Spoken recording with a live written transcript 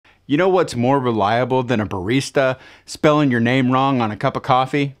You know what's more reliable than a barista spelling your name wrong on a cup of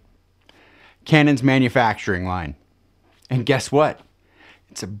coffee? Canon's manufacturing line. And guess what?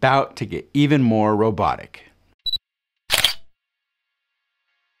 It's about to get even more robotic.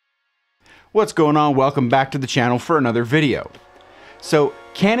 What's going on? Welcome back to the channel for another video. So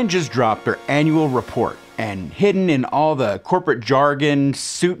Canon just dropped their annual report, and hidden in all the corporate jargon,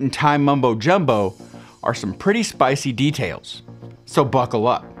 suit and tie mumbo jumbo are some pretty spicy details. So buckle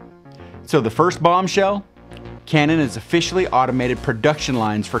up. So the first bombshell, Canon has officially automated production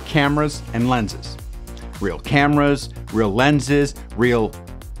lines for cameras and lenses. Real cameras, real lenses, real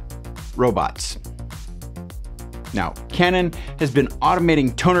robots. Now, Canon has been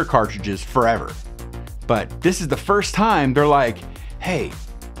automating toner cartridges forever, but this is the first time they're like, hey,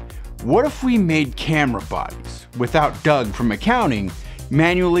 what if we made camera bodies without Doug from accounting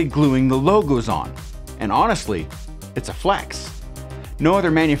manually gluing the logos on? And honestly, it's a flex. No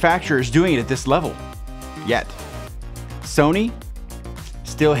other manufacturer is doing it at this level, yet. Sony,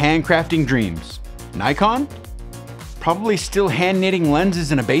 still handcrafting dreams. Nikon, probably still hand knitting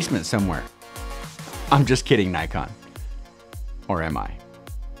lenses in a basement somewhere. I'm just kidding, Nikon. Or am I?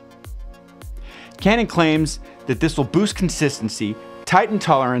 Canon claims that this will boost consistency, tighten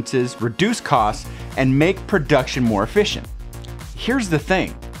tolerances, reduce costs, and make production more efficient. Here's the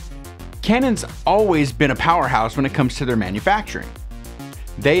thing. Canon's always been a powerhouse when it comes to their manufacturing.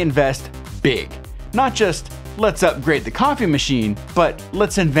 They invest big. Not just, let's upgrade the coffee machine, but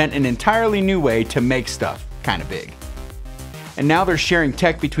let's invent an entirely new way to make stuff kind of big. And now they're sharing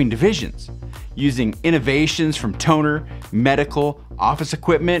tech between divisions, using innovations from toner, medical, office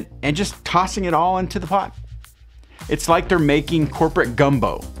equipment, and just tossing it all into the pot. It's like they're making corporate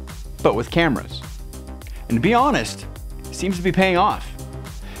gumbo, but with cameras. And to be honest, it seems to be paying off.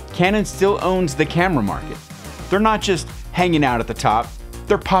 Canon still owns the camera market. They're not just hanging out at the top,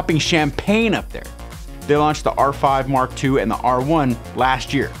 they're popping champagne up there. They launched the R5 Mark II and the R1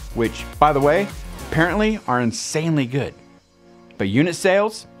 last year, which, by the way, apparently are insanely good. But unit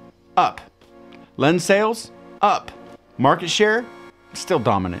sales, up. Lens sales, up. Market share, still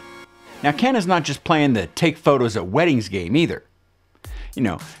dominant. Now Canon's not just playing the take photos at weddings game either. You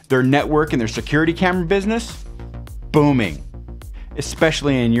know, their network and their security camera business, booming.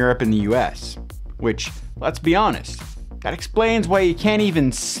 Especially in Europe and the US. Which, let's be honest, that explains why you can't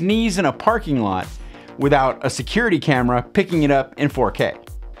even sneeze in a parking lot without a security camera picking it up in 4K.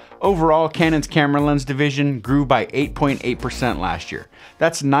 Overall, Canon's camera lens division grew by 8.8% last year.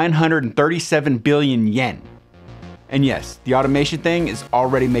 That's 937 billion yen. And yes, the automation thing is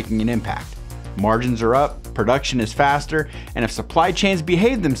already making an impact. Margins are up, production is faster, and if supply chains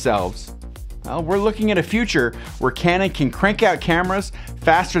behave themselves, well, we're looking at a future where Canon can crank out cameras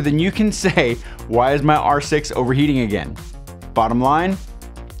faster than you can say, why is my R6 overheating again? Bottom line,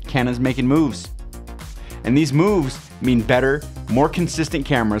 Canon's making moves. And these moves mean better, more consistent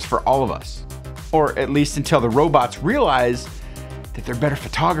cameras for all of us. Or at least until the robots realize that they're better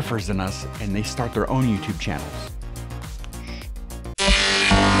photographers than us and they start their own YouTube channels.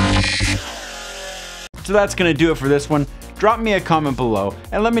 So that's gonna do it for this one. Drop me a comment below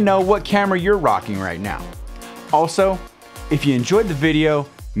and let me know what camera you're rocking right now. Also, if you enjoyed the video,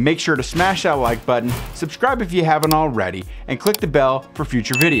 make sure to smash that like button, subscribe if you haven't already, and click the bell for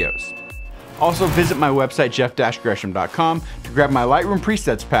future videos. Also visit my website jeff-gresham.com to grab my Lightroom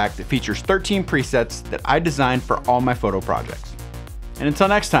presets pack that features 13 presets that I designed for all my photo projects. And until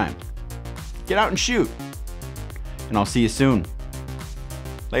next time, get out and shoot. And I'll see you soon.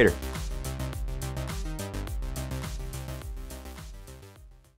 Later.